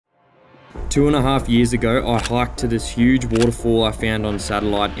2.5 years ago, I hiked to this huge waterfall I found on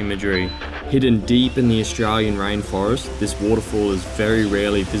satellite imagery. Hidden deep in the Australian rainforest, this waterfall is very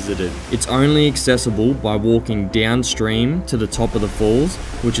rarely visited. It's only accessible by walking downstream to the top of the falls,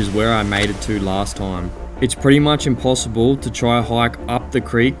 which is where I made it to last time. It's pretty much impossible to try a hike up the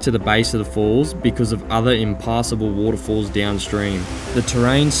creek to the base of the falls because of other impassable waterfalls downstream. The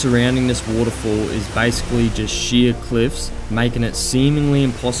terrain surrounding this waterfall is basically just sheer cliffs, making it seemingly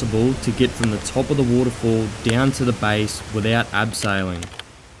impossible to get from the top of the waterfall down to the base without abseiling.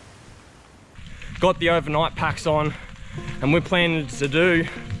 Got the overnight packs on, and we're planning to do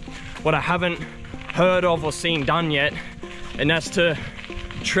what I haven't heard of or seen done yet, and that's to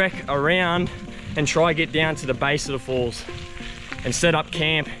trek around and try get down to the base of the falls and set up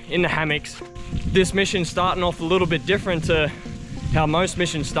camp in the hammocks. This mission's starting off a little bit different to how most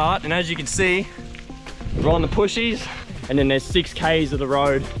missions start, and as you can see, we're on the pushies, and then there's 6 Ks of the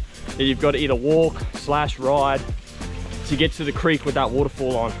road that you've got to either walk / ride to get to the creek with that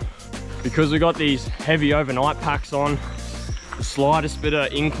waterfall on. Because we got these heavy overnight packs on, the slightest bit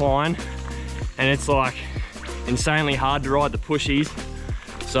of incline, and it's like insanely hard to ride the pushies.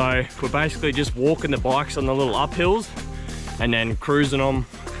 So we're basically just walking the bikes on the little uphills and then cruising them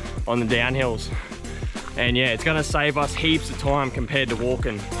on the downhills. And yeah, it's gonna save us heaps of time compared to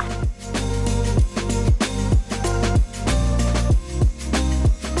walking.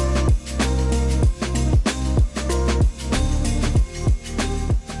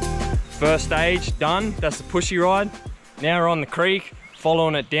 First stage done, that's the pushy ride. Now we're on the creek,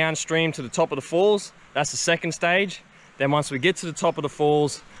 following it downstream to the top of the falls. That's the second stage. Then once we get to the top of the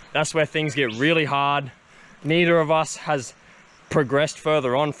falls, that's where things get really hard. Neither of us has progressed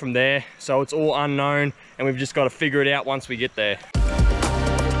further on from there, so it's all unknown, and we've just got to figure it out once we get there.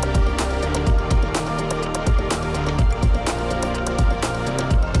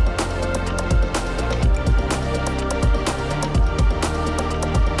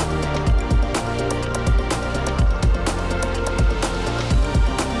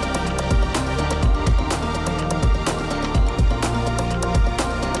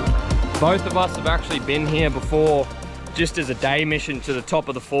 Both of us have actually been here before, just as a day mission to the top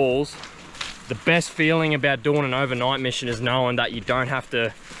of the falls. The best feeling about doing an overnight mission is knowing that you don't have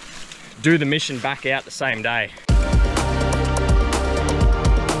to do the mission back out the same day.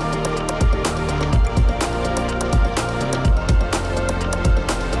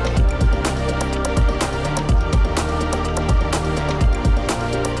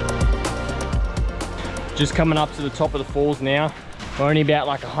 Just coming up to the top of the falls now. We're only about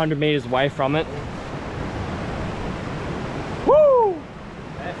like 100 meters away from it. Woo!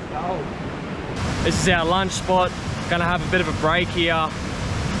 Let's go. This is our lunch spot. Gonna have a bit of a break here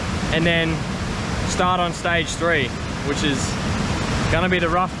and then start on stage 3, which is gonna be the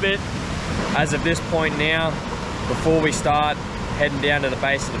rough bit as of this point now. Before we start heading down to the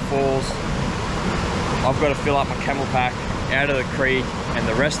base of the falls, I've got to fill up my camel pack out of the creek, and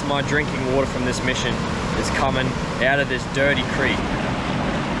the rest of my drinking water from this mission is coming out of this dirty creek.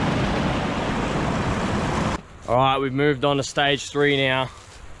 All right, we've moved on to stage 3 now,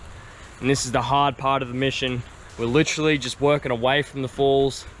 and this is the hard part of the mission. We're literally just working away from the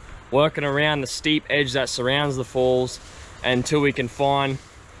falls, working around the steep edge that surrounds the falls until we can find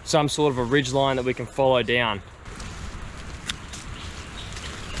some sort of a ridge line that we can follow down.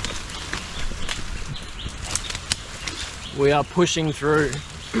 We are pushing through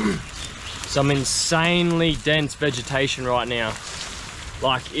some insanely dense vegetation right now.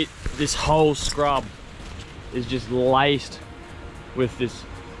 Like this whole scrub is just laced with this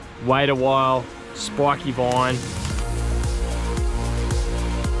wait a while spiky vine.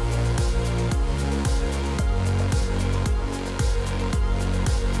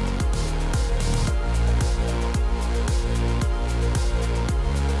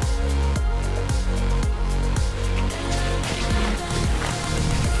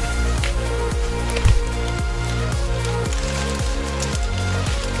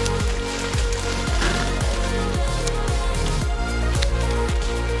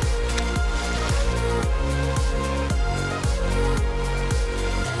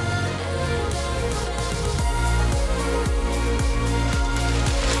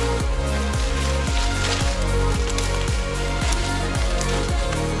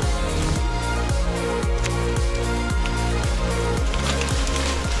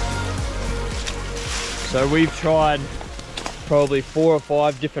 So we've tried probably 4 or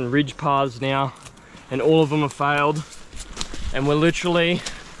 5 different ridge paths now, and all of them have failed. And we're literally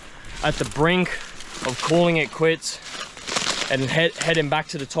at the brink of calling it quits and heading back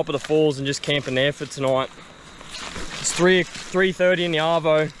to the top of the falls and just camping there for tonight. It's 3:30 in the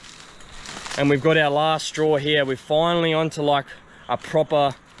arvo, And we've got our last straw here. We're finally onto like a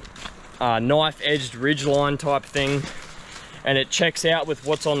proper knife-edged ridgeline type thing, and it checks out with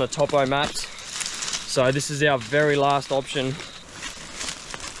what's on the topo maps. So this is our very last option.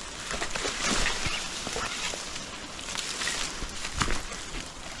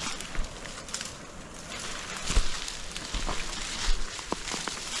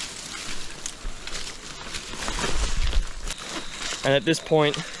 And at this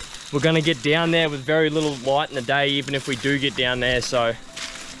point, we're gonna get down there with very little light in the day, even if we do get down there. So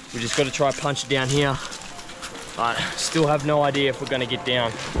we just got to try punch it down here. But still have no idea if we're gonna get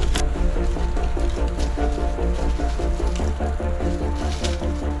down.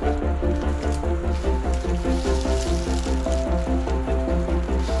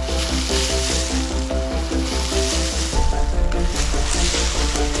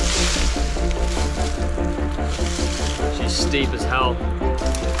 She's steep as hell.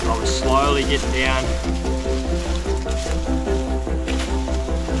 I was slowly getting down.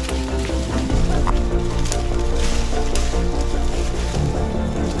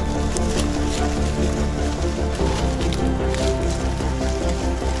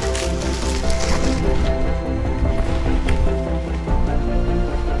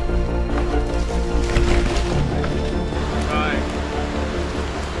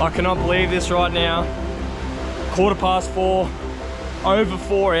 I cannot believe this right now. 4:15, over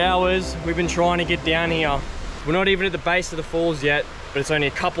 4 hours we've been trying to get down here. We're not even at the base of the falls yet, but it's only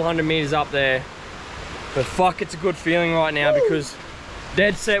a couple hundred meters up there. But fuck, it's a good feeling right now because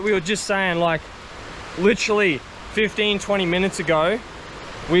dead set, we were just saying, like literally 15-20 minutes ago,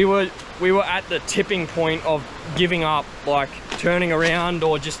 we were at the tipping point of giving up, like turning around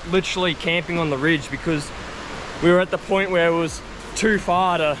or just literally camping on the ridge, because we were at the point where it was too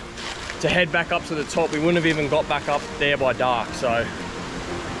far to head back up to the top. We wouldn't have even got back up there by dark. So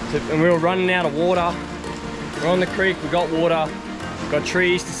and we were running out of water. We're on the creek, we got water, got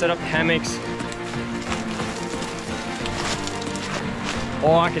trees to set up the hammocks.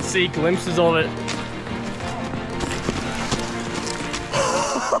 Oh, I can see glimpses of it.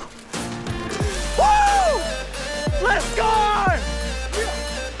 Woo! Let's go!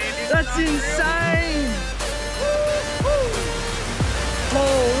 That's insane!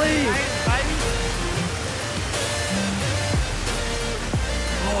 Holy!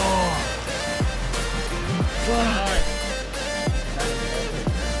 Oh! Fuck!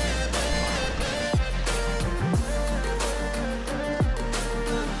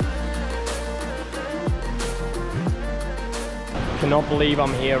 Cannot believe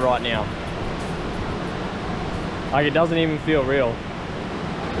I'm here right now. Like, it doesn't even feel real.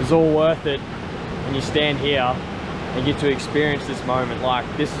 It's all worth it when you stand here and get to experience this moment. Like,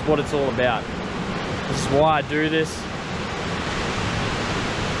 this is what it's all about. This is why I do this.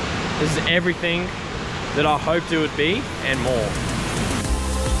 This is everything that I hoped it would be and more.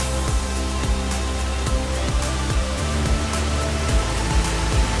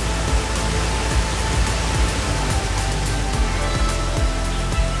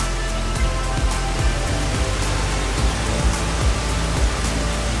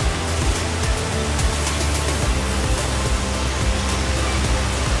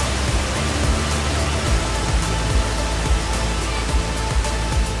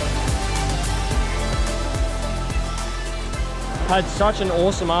 Had such an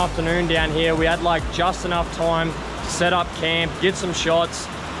awesome afternoon down here. We had like just enough time to set up camp, get some shots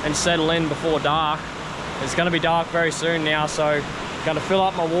and settle in before dark. It's gonna be dark very soon now, so I'm gonna fill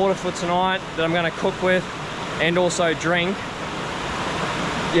up my water for tonight that I'm gonna cook with and also drink.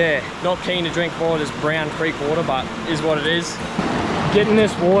 Yeah, not keen to drink more of this brown creek water, but is what it is. Getting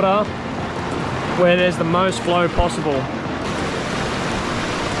this water where there's the most flow possible.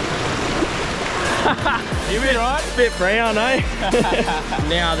 You been right? Bit brown, eh?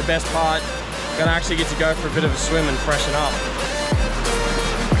 Now the best part, gonna actually get to go for a bit of a swim and freshen up.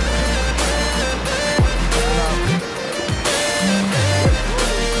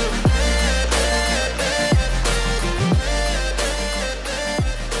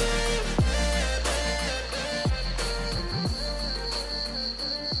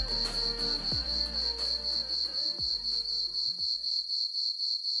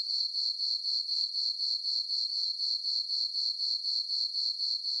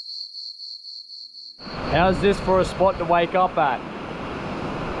 How's this for a spot to wake up at?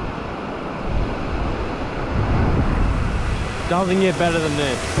 Doesn't get better than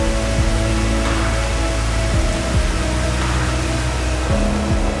this.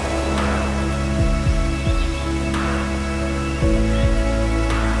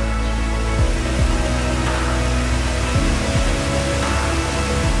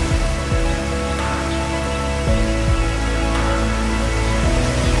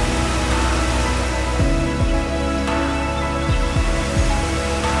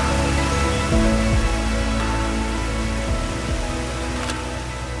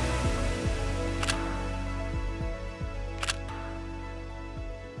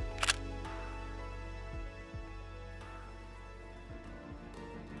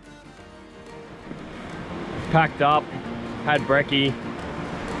 packed up, had brekkie.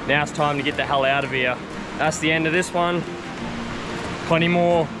 Now it's time to get the hell out of here. That's the end of this one. Plenty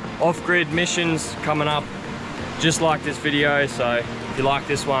more off-grid missions coming up, just like this video. So if you like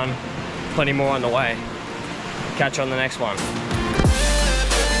this one, plenty more on the way. Catch you on the next one.